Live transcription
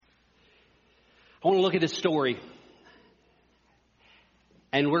I want to look at this story.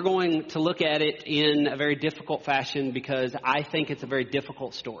 And we're going to look at it in a very difficult fashion because I think it's a very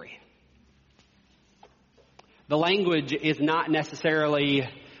difficult story. The language is not necessarily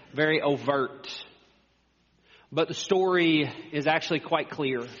very overt, but the story is actually quite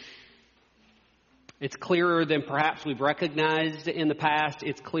clear. It's clearer than perhaps we've recognized in the past.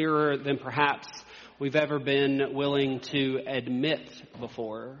 It's clearer than perhaps we've ever been willing to admit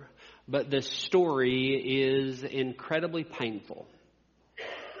before. But this story is incredibly painful.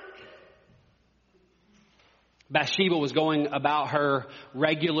 Bathsheba was going about her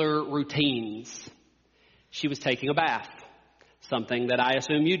regular routines. She was taking a bath, something that I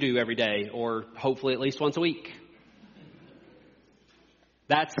assume you do every day, or hopefully at least once a week.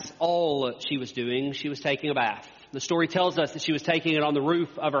 That's all she was doing. She was taking a bath. The story tells us that she was taking it on the roof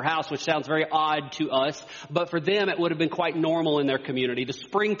of her house, which sounds very odd to us, but for them it would have been quite normal in their community. The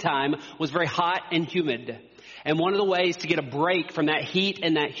springtime was very hot and humid. And one of the ways to get a break from that heat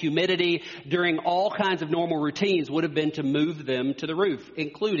and that humidity during all kinds of normal routines would have been to move them to the roof,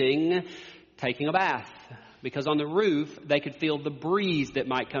 including taking a bath. Because on the roof, they could feel the breeze that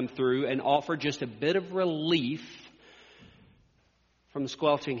might come through and offer just a bit of relief from the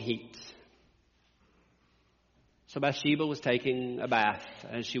squelching heat. So Bathsheba was taking a bath,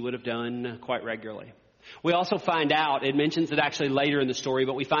 as she would have done quite regularly. We also find out, it mentions it actually later in the story,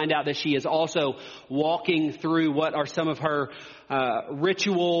 but we find out that she is also walking through what are some of her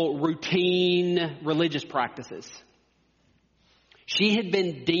ritual, routine, religious practices. She had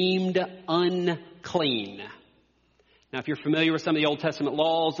been deemed unclean. Now, if you're familiar with some of the Old Testament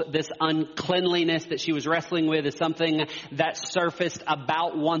laws, this uncleanliness that she was wrestling with is something that surfaced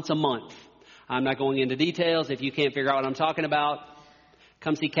about once a month. I'm not going into details. If you can't figure out what I'm talking about,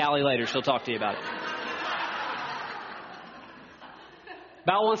 come see Callie later. She'll talk to you about it.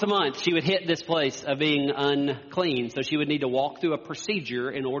 About once a month, she would hit this place of being unclean. So she would need to walk through a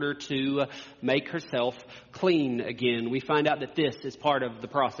procedure in order to make herself clean again. We find out that this is part of the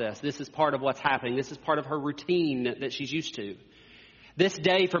process. This is part of what's happening. This is part of her routine that she's used to. This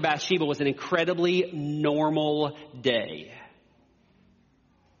day for Bathsheba was an incredibly normal day.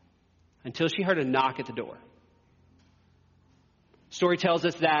 Until she heard a knock at the door. Story tells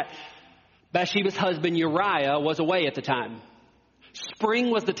us that Bathsheba's husband Uriah was away at the time.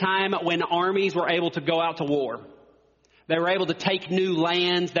 Spring was the time when armies were able to go out to war. They were able to take new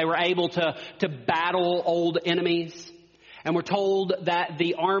lands. They were able to battle old enemies. And we're told that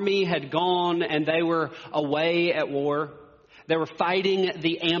the army had gone and they were away at war. They were fighting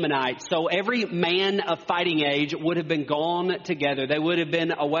the Ammonites. So every man of fighting age would have been gone together. They would have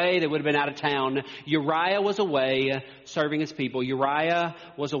been away. They would have been out of town. Uriah was away serving his people. Uriah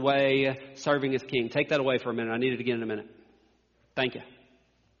was away serving his king. Take that away for a minute. I need it again in a minute. Thank you.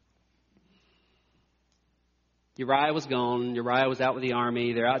 Uriah was gone. Uriah was out with the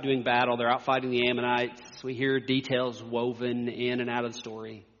army. They're out doing battle. They're out fighting the Ammonites. We hear details woven in and out of the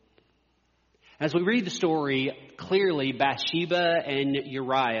story. As we read the story, clearly Bathsheba and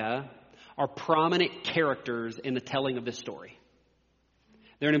Uriah are prominent characters in the telling of this story.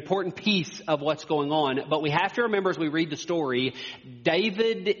 They're an important piece of what's going on. But we have to remember as we read the story,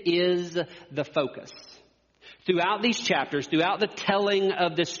 David is the focus. Throughout these chapters, throughout the telling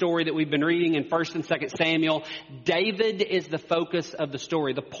of this story that we've been reading in 1 and 2 Samuel, David is the focus of the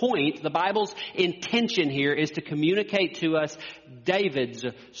story. The point, the Bible's intention here is to communicate to us David's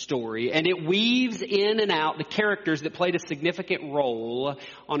story. And it weaves in and out the characters that played a significant role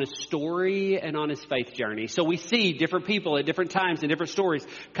on his story and on his faith journey. So we see different people at different times in different stories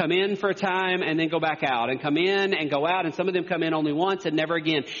come in for a time and then go back out. And come in and go out. And some of them come in only once and never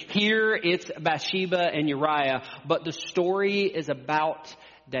again. Here it's Bathsheba and Uriah. But the story is about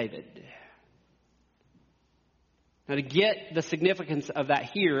David. Now, to get the significance of that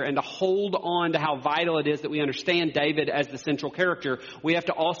here and to hold on to how vital it is that we understand David as the central character, we have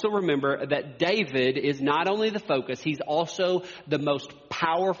to also remember that David is not only the focus, he's also the most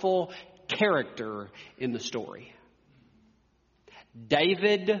powerful character in the story.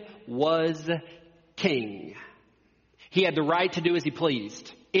 David was king. He had the right to do as he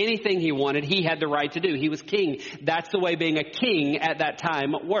pleased. Anything he wanted, he had the right to do. He was king. That's the way being a king at that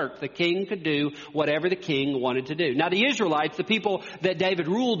time worked. The king could do whatever the king wanted to do. Now, the Israelites, the people that David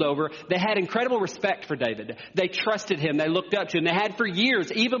ruled over, they had incredible respect for David. They trusted him. They looked up to him. They had for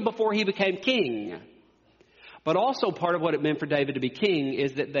years, even before he became king. But also part of what it meant for David to be king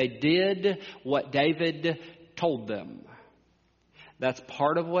is that they did what David told them. That's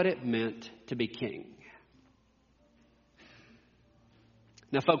part of what it meant to be king.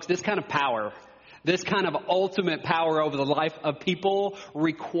 Now, folks, this kind of power, This kind of ultimate power over the life of people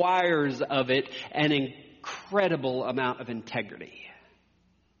requires of it an incredible amount of integrity.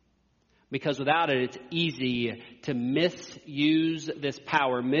 Because without it, it's easy to misuse this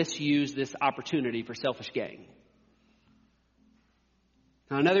power, misuse this opportunity for selfish gain.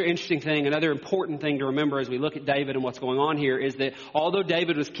 Now, another interesting thing, another important thing to remember as we look at David and what's going on here is that although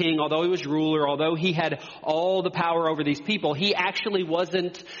David was king, although he was ruler, although he had all the power over these people, he actually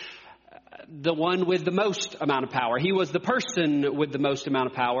wasn't the one with the most amount of power. He was the person with the most amount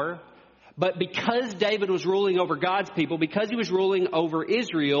of power. But because David was ruling over God's people, because he was ruling over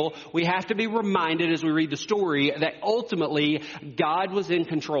Israel, we have to be reminded as we read the story that ultimately God was in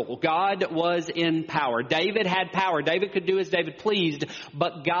control. God was in power. David had power. David could do as David pleased,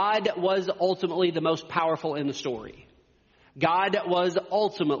 but God was ultimately the most powerful in the story. God was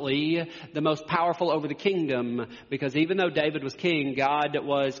ultimately the most powerful over the kingdom because even though David was king, God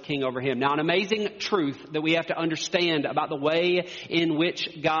was king over him. Now, an amazing truth that we have to understand about the way in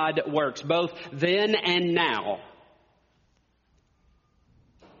which God works, both then and now,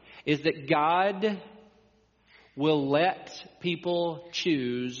 is that God will let people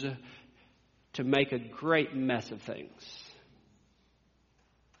choose to make a great mess of things.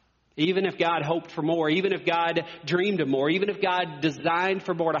 Even if God hoped for more, even if God dreamed of more, even if God designed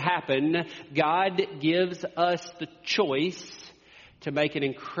for more to happen, God gives us the choice to make an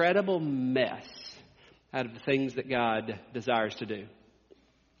incredible mess out of the things that God desires to do.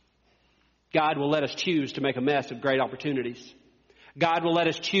 God will let us choose to make a mess of great opportunities. God will let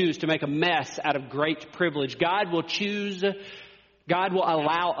us choose to make a mess out of great privilege. God will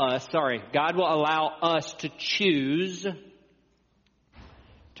allow us to choose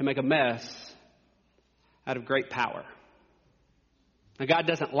to make a mess out of great power. Now, God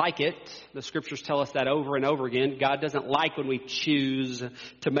doesn't like it. The scriptures tell us that over and over again. God doesn't like when we choose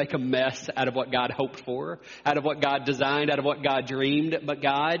to make a mess out of what God hoped for, out of what God designed, out of what God dreamed. But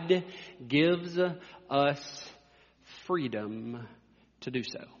God gives us freedom to do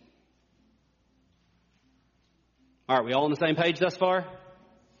so. All right, we all on the same page thus far?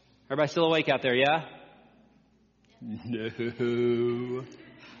 Everybody still awake out there, yeah? No.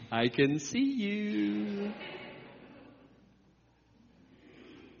 I can see you.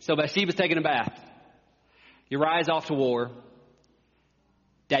 So Bathsheba's taking a bath. Uriah's off to war.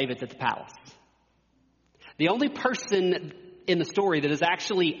 David's at the palace. The only person in the story that is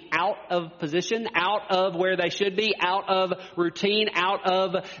actually out of position, out of where they should be, out of routine, out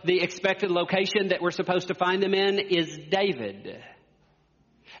of the expected location that we're supposed to find them in is David.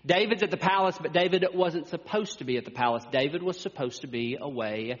 David's at the palace, but David wasn't supposed to be at the palace. David was supposed to be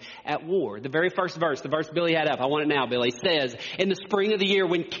away at war. The very first verse, the verse Billy had up, I want it now, Billy, says, in the spring of the year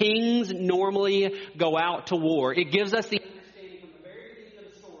when kings normally go out to war, it gives us the understanding from the very beginning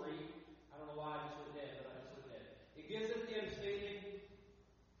of the story. I don't know why I just went dead, but I just went dead. It gives us the understanding.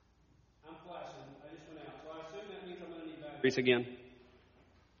 I'm flashing. I just went out. So I assume that means I'm going to need batteries again.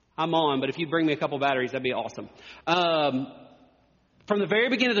 I'm on, but if you bring me a couple batteries, that'd be awesome. From the very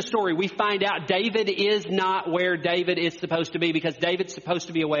beginning of the story, we find out David is not where David is supposed to be because David's supposed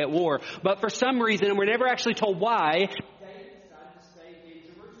to be away at war. But for some reason, and we're never actually told why, David decided to stay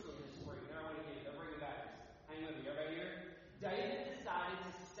in Jerusalem this spring. Now, they'll bring it back. Hang with me. Everybody here? David decided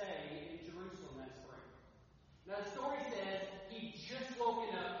to stay in Jerusalem that spring. Now, the story says he'd just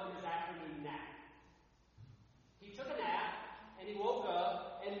woken up from his afternoon nap. He took a nap, and he woke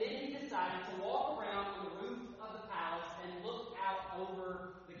up, and then he decided to walk around on the roof of the palace and look out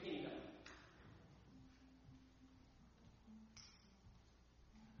over the kingdom.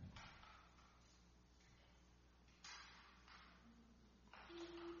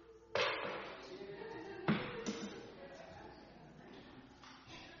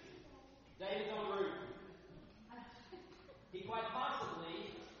 David's on the roof. He quite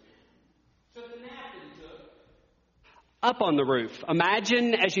possibly took the nap that he took up on the roof.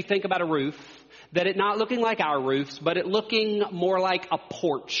 Imagine, as you think about a roof, that it not looking like our roofs, but it looking more like a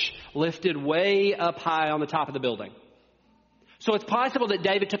porch lifted way up high on the top of the building. So it's possible that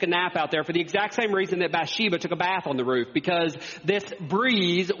David took a nap out there for the exact same reason that Bathsheba took a bath on the roof, because this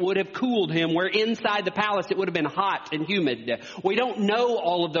breeze would have cooled him, where inside the palace it would have been hot and humid. We don't know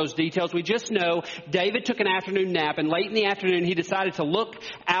all of those details. We just know David took an afternoon nap, and late in the afternoon he decided to look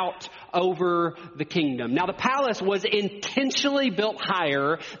out over the kingdom. Now, the palace was intentionally built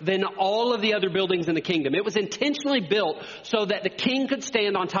higher than all of the other buildings in the kingdom. It was intentionally built so that the king could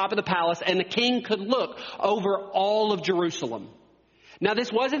stand on top of the palace and the king could look over all of Jerusalem. Now,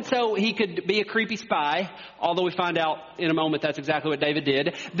 this wasn't so he could be a creepy spy, although we find out in a moment that's exactly what David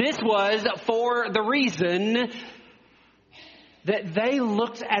did. This was for the reason that they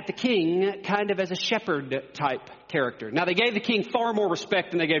looked at the king kind of as a shepherd type character. Now, they gave the king far more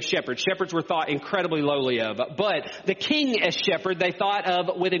respect than they gave shepherds. Shepherds were thought incredibly lowly of. But the king as shepherd, they thought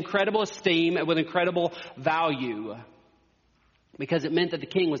of with incredible esteem and with incredible value. Because it meant that the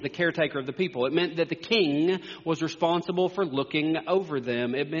king was the caretaker of the people. It meant that the king was responsible for looking over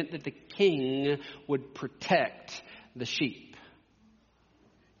them. It meant that the king would protect the sheep.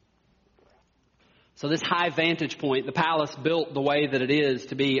 So this high vantage point, the palace built the way that it is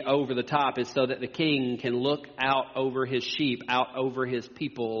to be over the top, is so that the king can look out over his sheep, out over his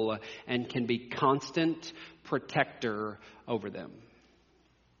people, and can be constant protector over them.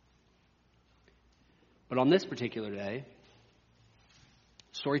 But on this particular day,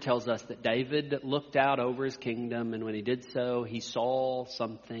 the story tells us that David looked out over his kingdom, and when he did so, he saw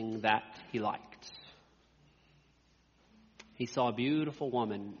something that he liked. He saw a beautiful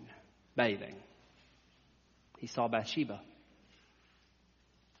woman bathing. He saw Bathsheba.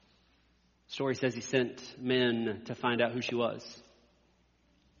 The story says he sent men to find out who she was.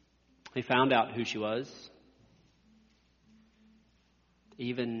 He found out who she was,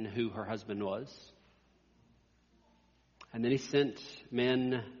 even who her husband was. And then he sent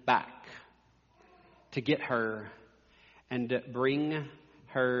men back to get her and bring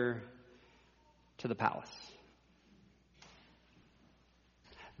her to the palace.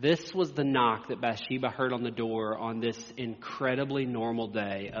 This was the knock that Bathsheba heard on the door on this incredibly normal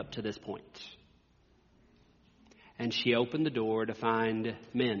day up to this point. And she opened the door to find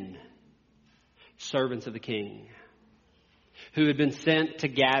men, servants of the king, who had been sent to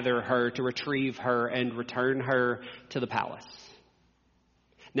gather her, to retrieve her, and return her to the palace.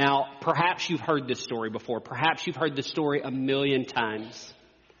 Now, perhaps you've heard this story before. Perhaps you've heard this story a million times.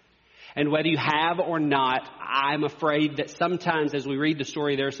 And whether you have or not, I'm afraid that sometimes as we read the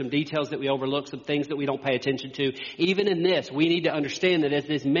story, there are some details that we overlook, some things that we don't pay attention to. Even in this, we need to understand that as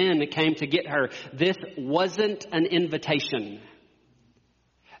these men that came to get her, this wasn't an invitation.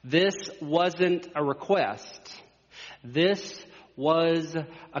 This wasn't a request. This was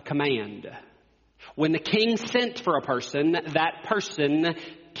a command. When the king sent for a person, that person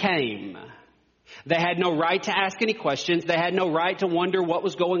came. They had no right to ask any questions. They had no right to wonder what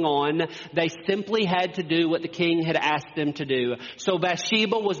was going on. They simply had to do what the king had asked them to do. So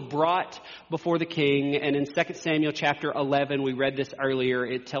Bathsheba was brought before the king, and in 2 Samuel chapter 11, we read this earlier,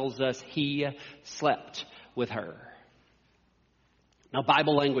 it tells us he slept with her. Now,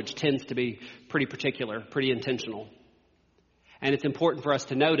 Bible language tends to be pretty particular, pretty intentional. And it's important for us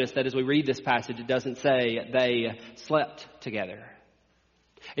to notice that as we read this passage, it doesn't say they slept together.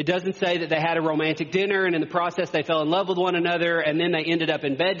 It doesn't say that they had a romantic dinner and in the process they fell in love with one another and then they ended up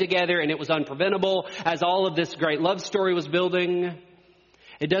in bed together and it was unpreventable as all of this great love story was building.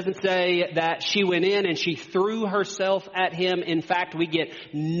 It doesn't say that she went in and she threw herself at him. In fact, we get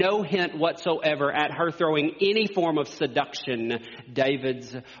no hint whatsoever at her throwing any form of seduction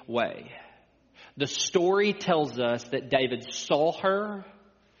David's way. The story tells us that David saw her,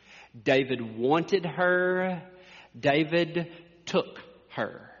 David wanted her, David took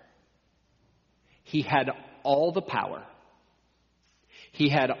her. He had all the power. He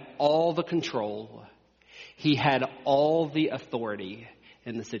had all the control. He had all the authority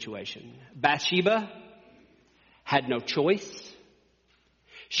in the situation. Bathsheba had no choice.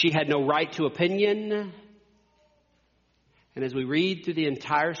 She had no right to opinion. And as we read through the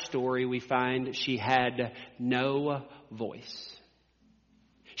entire story, we find she had no voice.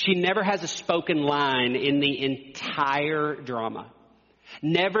 She never has a spoken line in the entire drama.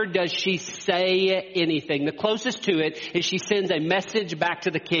 Never does she say anything. The closest to it is she sends a message back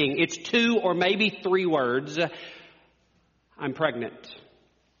to the king. It's 2 or maybe 3 words. I'm pregnant.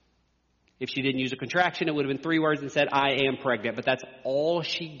 If she didn't use a contraction, it would have been 3 words and said, I am pregnant. But that's all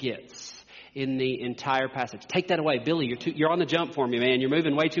she gets in the entire passage. Take that away. Billy, you're on the jump for me, man. You're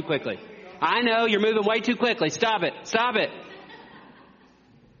moving way too quickly. I know, you're moving way too quickly. Stop it. Stop it.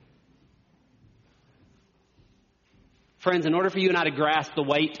 Friends, in order for you and I to grasp the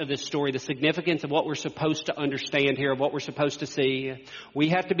weight of this story, the significance of what we're supposed to understand here, of what we're supposed to see, we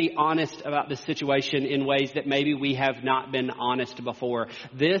have to be honest about this situation in ways that maybe we have not been honest before.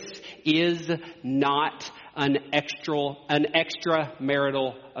 This is not an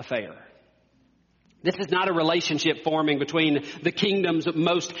extramarital affair. This is not a relationship forming between the kingdom's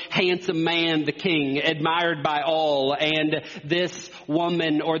most handsome man, the king, admired by all, and this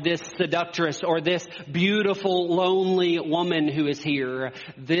woman or this seductress or this beautiful, lonely woman who is here.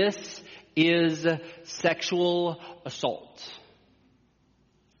 This is sexual assault.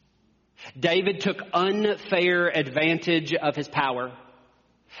 David took unfair advantage of his power.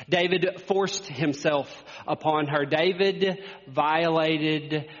 David forced himself upon her. David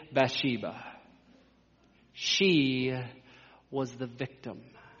violated Bathsheba. She was the victim.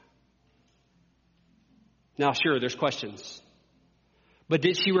 Now, sure, there's questions. But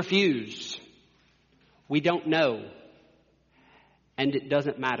did she refuse? We don't know. And it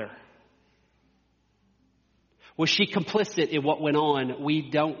doesn't matter. Was she complicit in what went on? We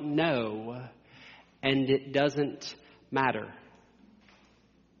don't know. And it doesn't matter.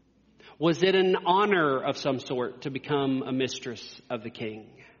 Was it an honor of some sort to become a mistress of the king?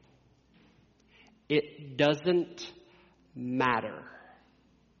 It doesn't matter.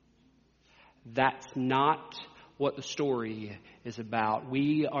 That's not what the story is about.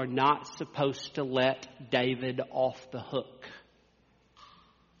 We are not supposed to let David off the hook.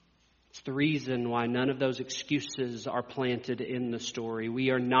 It's the reason why none of those excuses are planted in the story. We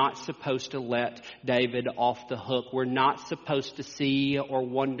are not supposed to let David off the hook. We're not supposed to see or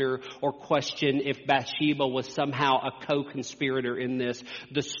wonder or question if Bathsheba was somehow a co-conspirator in this.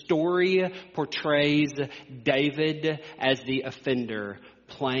 The story portrays David as the offender,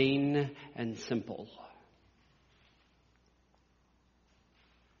 plain and simple.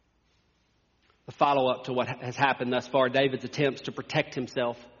 The follow-up to what has happened thus far, David's attempts to protect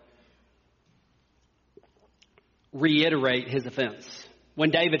himself, reiterate his offense. When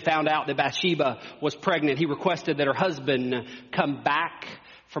David found out that Bathsheba was pregnant, he requested that her husband come back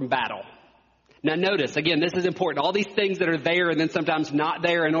from battle. Now notice, again, this is important. All these things that are there and then sometimes not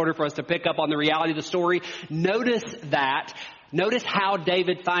there in order for us to pick up on the reality of the story. Notice that. Notice how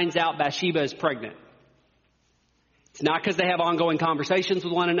David finds out Bathsheba is pregnant. It's not because they have ongoing conversations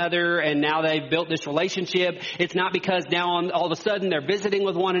with one another and now they've built this relationship. It's not because now all of a sudden they're visiting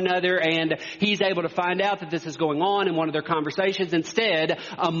with one another and he's able to find out that this is going on in one of their conversations. Instead,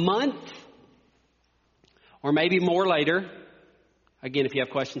 a month or maybe more later, again, if you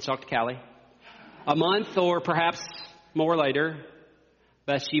have questions, talk to Callie. A month or perhaps more later,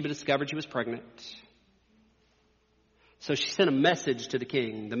 Bathsheba discovered she was pregnant. So she sent a message to the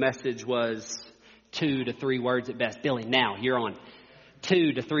king. The message was 2 to 3 words at best. Billy, now you're on.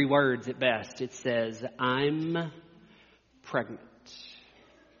 2 to 3 words at best. It says, I'm pregnant.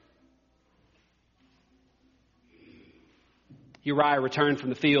 Uriah returned from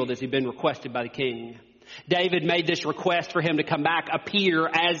the field as he'd been requested by the king. David made this request for him to come back appear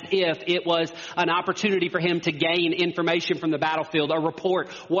as if it was an opportunity for him to gain information from the battlefield, a report.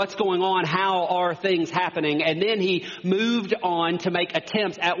 What's going on? How are things happening? And then he moved on to make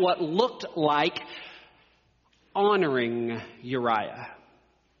attempts at what looked like honoring Uriah.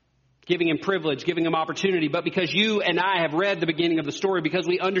 Giving him privilege, giving him opportunity. But because you and I have read the beginning of the story, because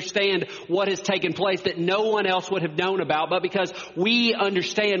we understand what has taken place that no one else would have known about, but because we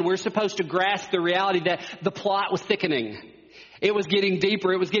understand we're supposed to grasp the reality that the plot was thickening. It was getting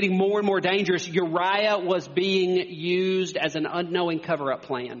deeper. It was getting more and more dangerous. Uriah was being used as an unknowing cover-up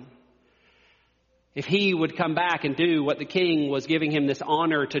plan. If he would come back and do what the king was giving him this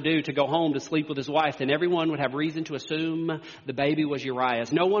honor to do, to go home to sleep with his wife, then everyone would have reason to assume the baby was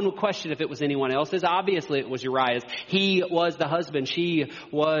Uriah's. No one would question if it was anyone else's. Obviously it was Uriah's. He was the husband. She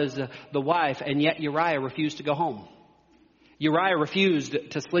was the wife. And yet Uriah refused to go home. Uriah refused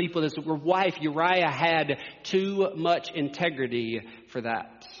to sleep with his wife. Uriah had too much integrity for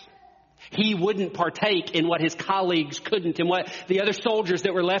that. He wouldn't partake in what his colleagues couldn't, and what the other soldiers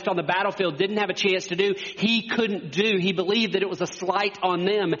that were left on the battlefield didn't have a chance to do. He couldn't do. He believed that it was a slight on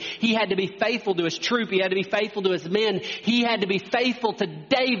them. He had to be faithful to his troop. He had to be faithful to his men. He had to be faithful to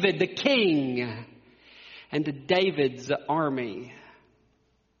David, the king, and to David's army.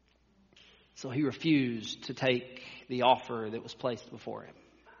 So he refused to take the offer that was placed before him.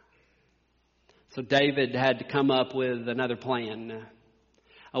 So David had to come up with another plan.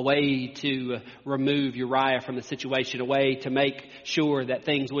 A way to remove Uriah from the situation, a way to make sure that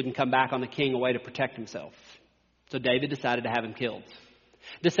things wouldn't come back on the king, a way to protect himself. So David decided to have him killed.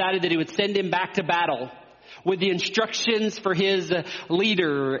 Decided that he would send him back to battle with the instructions for his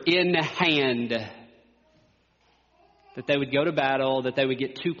leader in hand. That they would go to battle, that they would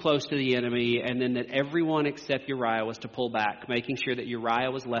get too close to the enemy, and then that everyone except Uriah was to pull back, making sure that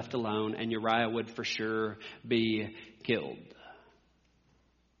Uriah was left alone and Uriah would for sure be killed.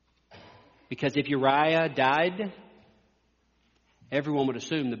 Because if Uriah died, everyone would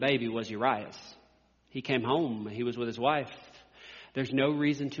assume the baby was Uriah's. He came home. He was with his wife. There's no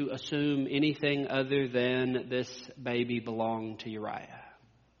reason to assume anything other than this baby belonged to Uriah.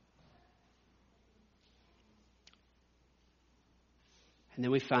 And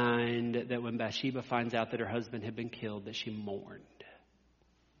then we find that when Bathsheba finds out that her husband had been killed, that she mourned.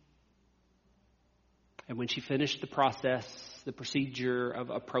 And when she finished the process, the procedure of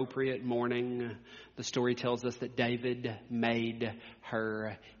appropriate mourning, the story tells us that David made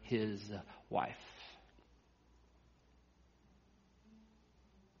her his wife.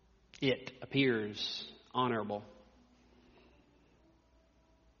 It appears honorable.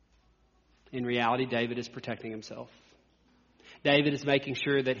 In reality, David is protecting himself. David is making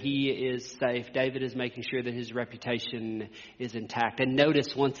sure that he is safe. David is making sure that his reputation is intact. And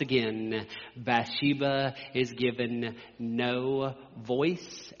notice once again, Bathsheba is given no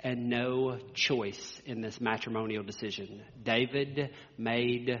voice and no choice in this matrimonial decision. David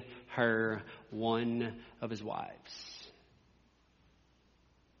made her one of his wives.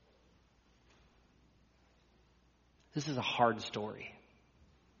 This is a hard story.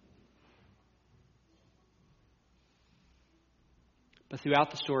 But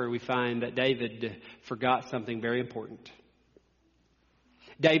throughout the story, we find that David forgot something very important.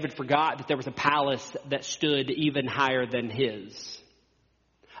 David forgot that there was a palace that stood even higher than his.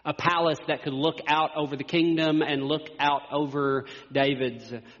 A palace that could look out over the kingdom and look out over David's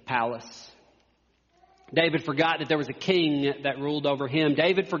palace. David forgot that there was a king that ruled over him.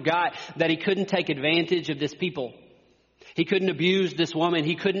 David forgot that he couldn't take advantage of this people. He couldn't abuse this woman.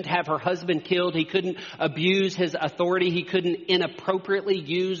 He couldn't have her husband killed. He couldn't abuse his authority. He couldn't inappropriately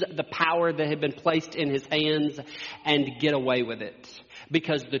use the power that had been placed in his hands and get away with it.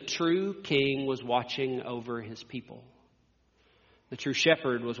 Because the true king was watching over his people. The true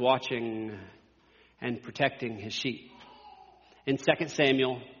shepherd was watching and protecting his sheep. In 2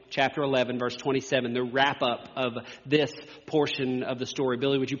 Samuel chapter 11, verse 27, the wrap-up of this portion of the story.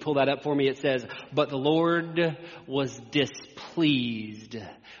 Billy, would you pull that up for me? It says, "But the Lord was displeased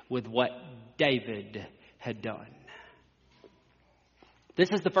with what David had done." This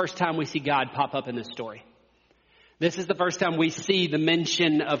is the first time we see God pop up in this story. This is the first time we see the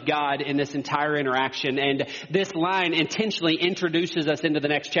mention of God in this entire interaction. And this line intentionally introduces us into the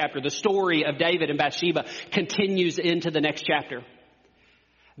next chapter. The story of David and Bathsheba continues into the next chapter.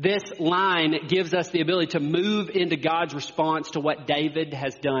 This line gives us the ability to move into God's response to what David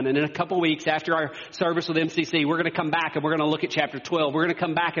has done. And in a couple weeks after our service with MCC, we're going to come back and we're going to look at chapter 12. We're going to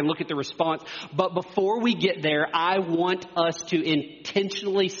come back and look at the response. But before we get there, I want us to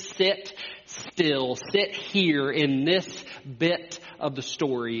intentionally sit still, sit here in this bit of the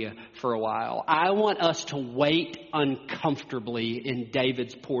story for a while. I want us to wait uncomfortably in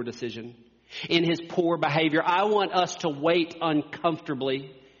David's poor decision, in his poor behavior. I want us to wait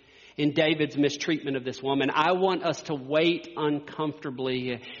uncomfortably in David's mistreatment of this woman. I want us to wait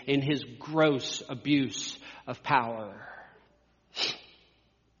uncomfortably in his gross abuse of power.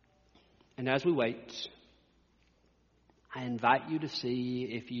 And as we wait, I invite you to see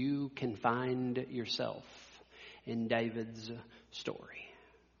if you can find yourself in David's story.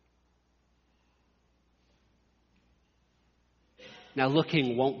 Now,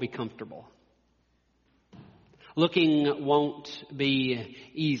 looking won't be comfortable. Looking won't be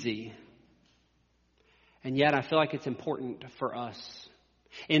easy. And yet I feel like it's important for us.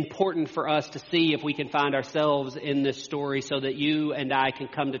 Important for us to see if we can find ourselves in this story so that you and I can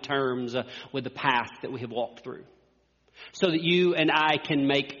come to terms with the path that we have walked through. So that you and I can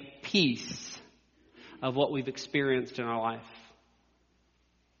make peace of what we've experienced in our life.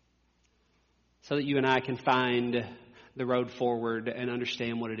 So that you and I can find the road forward and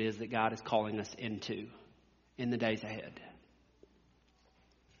understand what it is that God is calling us into in the days ahead.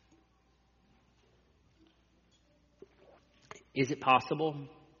 Is it possible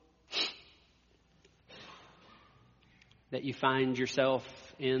that you find yourself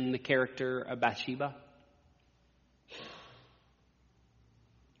in the character of Bathsheba?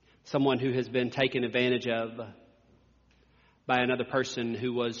 Someone who has been taken advantage of by another person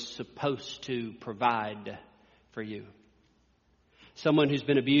who was supposed to provide for you. Someone who's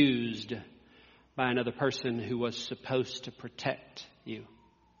been abused by another person who was supposed to protect you.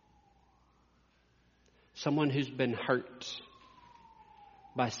 Someone who's been hurt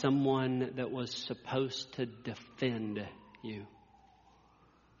by someone that was supposed to defend you.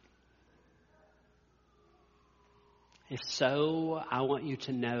 If so, I want you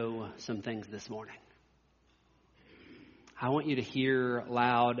to know some things this morning. I want you to hear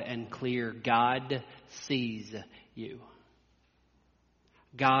loud and clear, God sees you.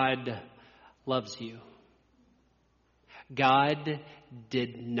 God loves you. God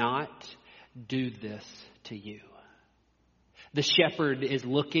did not do this to you. The shepherd is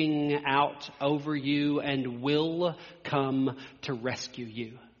looking out over you and will come to rescue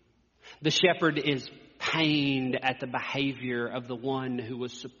you. The shepherd is pained at the behavior of the one who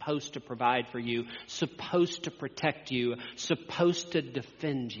was supposed to provide for you, supposed to protect you, supposed to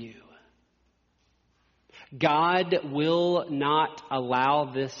defend you. God will not allow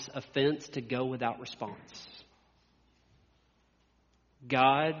this offense to go without response.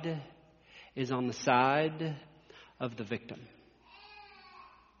 God is on the side of the victim.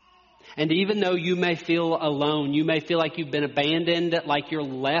 And even though you may feel alone, you may feel like you've been abandoned, like you're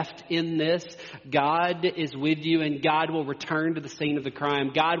left in this, God is with you and God will return to the scene of the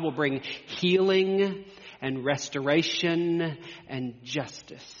crime. God will bring healing and restoration and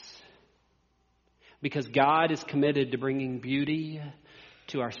justice. Because God is committed to bringing beauty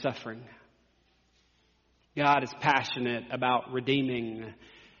to our suffering. God is passionate about redeeming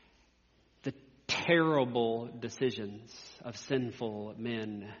the terrible decisions of sinful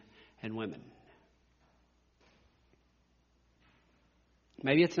men and women.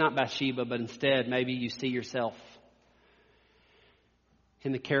 Maybe it's not Bathsheba, but instead maybe you see yourself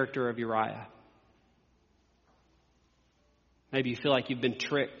in the character of Uriah. Maybe you feel like you've been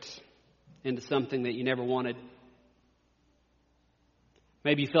tricked into something that you never wanted.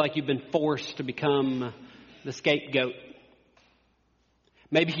 Maybe you feel like you've been forced to become the scapegoat.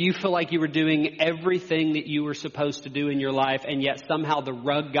 Maybe you feel like you were doing everything that you were supposed to do in your life, and yet somehow the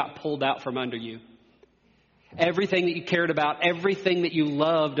rug got pulled out from under you. Everything that you cared about, everything that you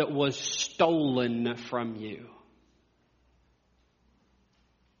loved was stolen from you.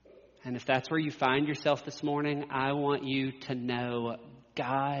 And if that's where you find yourself this morning, I want you to know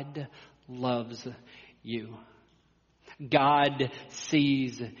God loves you. God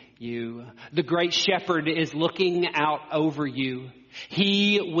sees you. The great shepherd is looking out over you.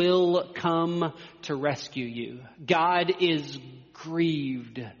 He will come to rescue you. God is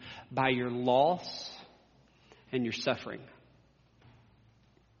grieved by your loss and your suffering.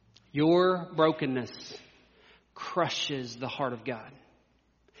 Your brokenness crushes the heart of God.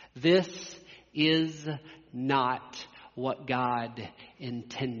 This is not what God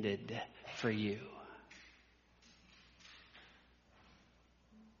intended for you.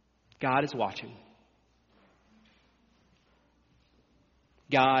 God is watching.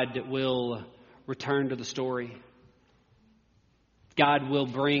 God will return to the story. God will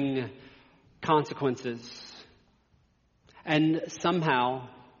bring consequences. And somehow,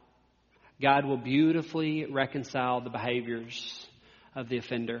 God will beautifully reconcile the behaviors of the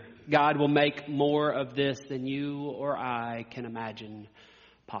offender. God will make more of this than you or I can imagine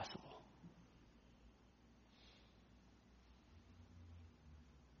possible.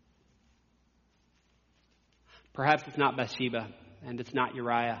 Perhaps it's not Bathsheba and it's not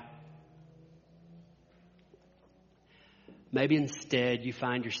Uriah. Maybe instead you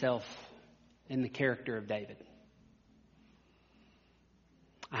find yourself in the character of David.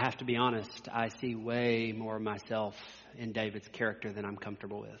 I have to be honest, I see way more of myself in David's character than I'm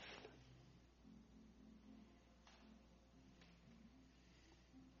comfortable with.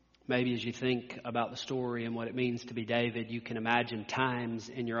 Maybe as you think about the story and what it means to be David, you can imagine times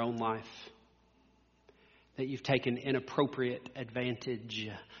in your own life that you've taken inappropriate advantage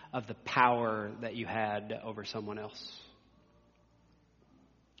of the power that you had over someone else.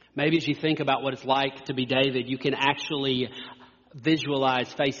 Maybe as you think about what it's like to be David, you can actually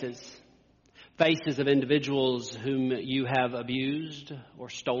visualize faces of individuals whom you have abused or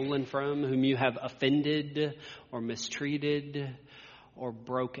stolen from, whom you have offended or mistreated or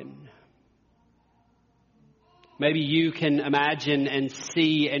broken. Maybe you can imagine and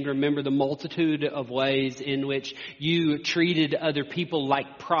see and remember the multitude of ways in which you treated other people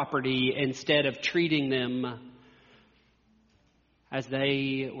like property instead of treating them as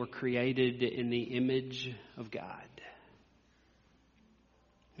they were created in the image of God.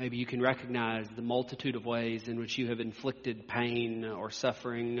 Maybe you can recognize the multitude of ways in which you have inflicted pain or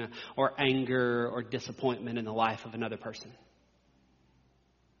suffering or anger or disappointment in the life of another person.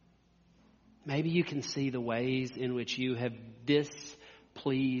 Maybe you can see the ways in which you have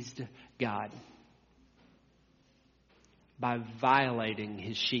displeased God by violating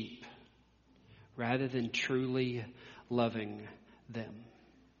His sheep rather than truly loving them.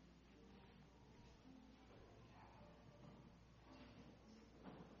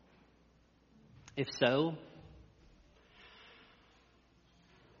 If so,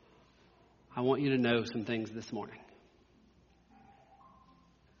 I want you to know some things this morning.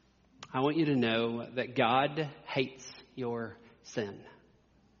 I want you to know that God hates your sin.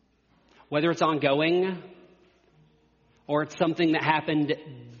 Whether it's ongoing or it's something that happened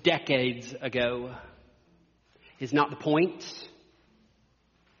decades ago is not the point.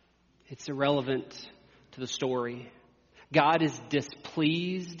 It's irrelevant to the story. God is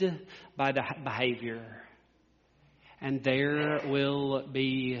displeased by the behavior, and there will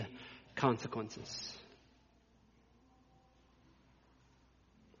be consequences.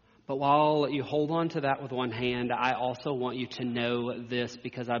 But while you hold on to that with one hand, I also want you to know this,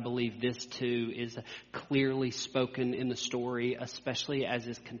 because I believe this too is clearly spoken in the story, especially as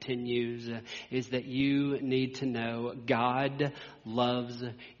it continues, is that you need to know God loves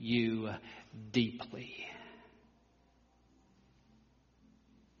you deeply.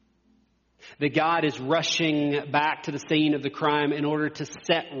 That God is rushing back to the scene of the crime in order to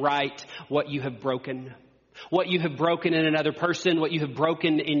set right what you have broken. What you have broken in another person, what you have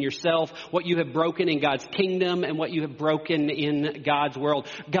broken in yourself, what you have broken in God's kingdom, and what you have broken in God's world.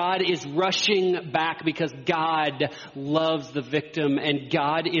 God is rushing back because God loves the victim, and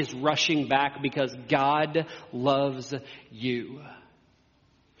God is rushing back because God loves you.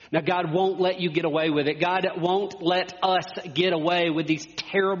 Now, God won't let you get away with it. God won't let us get away with these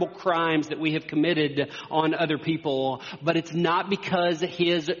terrible crimes that we have committed on other people. But it's not because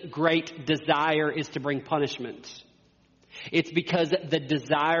His great desire is to bring punishment. It's because the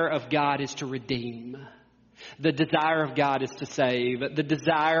desire of God is to redeem. The desire of God is to save. The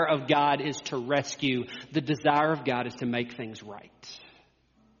desire of God is to rescue. The desire of God is to make things right.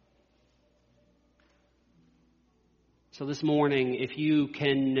 So this morning, if you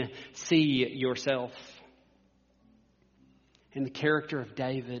can see yourself in the character of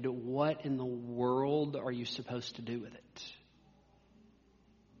David, what in the world are you supposed to do with it?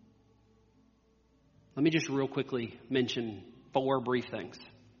 Let me just real quickly mention 4 brief things.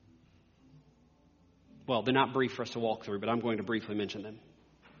 Well, they're not brief for us to walk through, but I'm going to briefly mention them.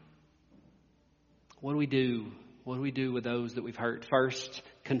 What do we do? What do we do with those that we've hurt? First,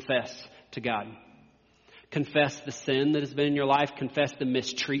 confess to God. Confess the sin that has been in your life. Confess the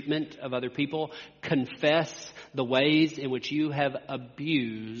mistreatment of other people. Confess the ways in which you have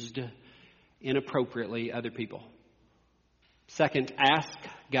abused inappropriately other people. Second, ask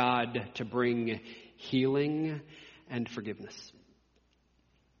God to bring healing and forgiveness.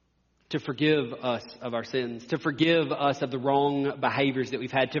 To forgive us of our sins. To forgive us of the wrong behaviors that we've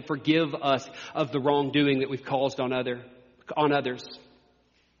had. To forgive us of the wrongdoing that we've caused on others.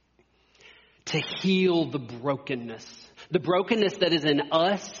 To heal the brokenness that is in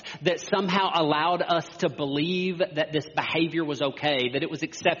us that somehow allowed us to believe that this behavior was okay, that it was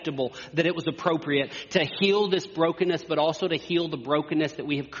acceptable, that it was appropriate. To heal this brokenness, but also to heal the brokenness that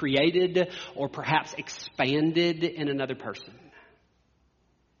we have created or perhaps expanded in another person.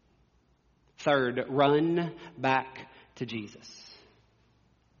 Third, run back to Jesus.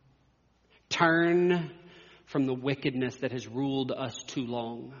 Turn from the wickedness that has ruled us too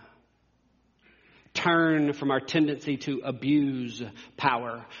long. Turn from our tendency to abuse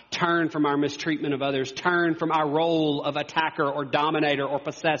power. Turn from our mistreatment of others. Turn from our role of attacker or dominator or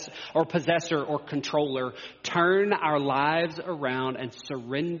possessor or controller. Turn our lives around and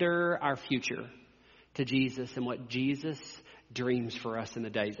surrender our future to Jesus and what Jesus dreams for us in the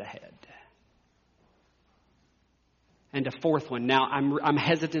days ahead. And a fourth one. Now, I'm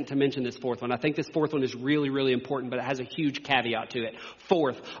hesitant to mention this fourth one. I think this fourth one is really, really important, but it has a huge caveat to it.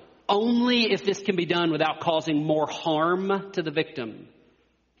 Fourth, only if this can be done without causing more harm to the victim.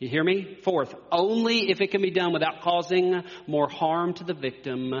 You hear me? Fourth, only if it can be done without causing more harm to the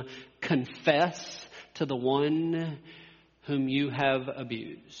victim, confess to the one whom you have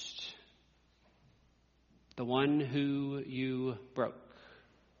abused. The one who you broke.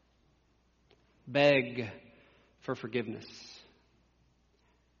 Beg for forgiveness.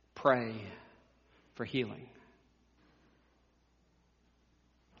 Pray for healing.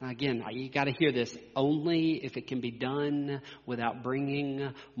 Again, you got to hear this. Only if it can be done without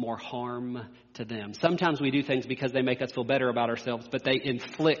bringing more harm to them. Sometimes we do things because they make us feel better about ourselves, but they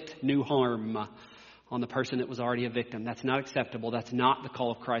inflict new harm on the person that was already a victim. That's not acceptable. That's not the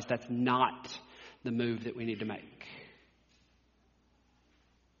call of Christ. That's not the move that we need to make.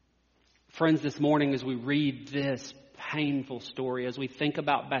 Friends, this morning as we read this painful story, as we think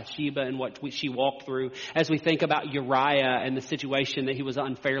about Bathsheba and what she walked through, as we think about Uriah and the situation that he was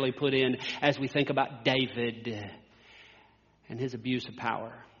unfairly put in, as we think about David and his abuse of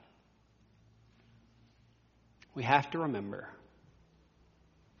power, we have to remember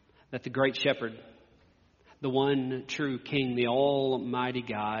that the great shepherd, the one true King, the Almighty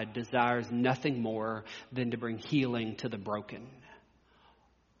God, desires nothing more than to bring healing to the broken.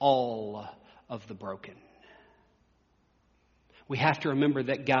 All of the broken. We have to remember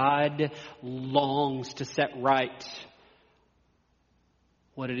that God longs to set right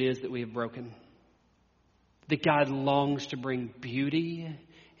what it is that we have broken. That God longs to bring beauty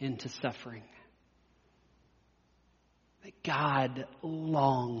into suffering. That God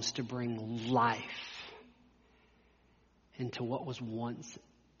longs to bring life into what was once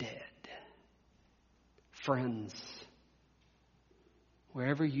dead. Friends,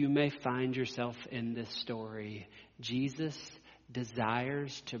 Wherever you may find yourself in this story, Jesus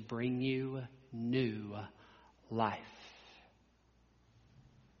desires to bring you new life.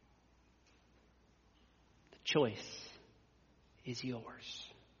 The choice is yours.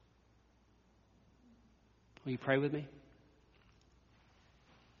 Will you pray with me?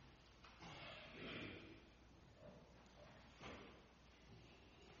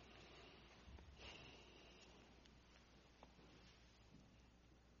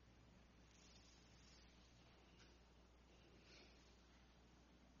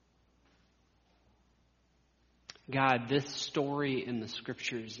 God, this story in the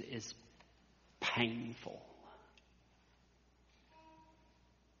Scriptures is painful.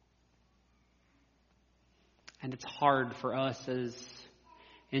 And it's hard for us as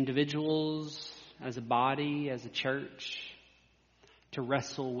individuals, as a body, as a church, to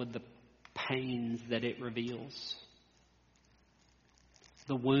wrestle with the pains that it reveals,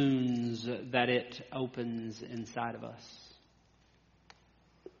 the wounds that it opens inside of us.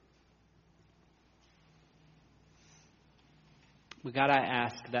 But God, I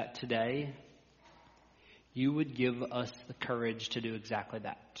ask that today you would give us the courage to do exactly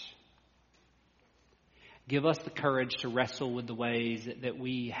that. Give us the courage to wrestle with the ways that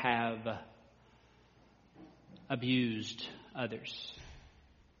we have abused others.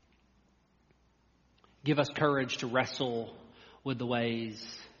 Give us courage to wrestle with the ways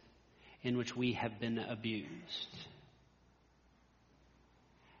in which we have been abused.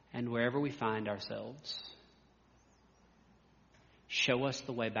 And wherever we find ourselves, show us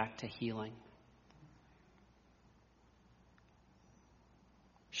the way back to healing.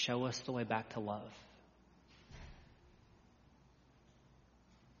 Show us the way back to love.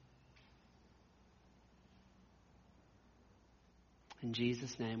 In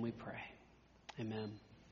Jesus' name we pray. Amen.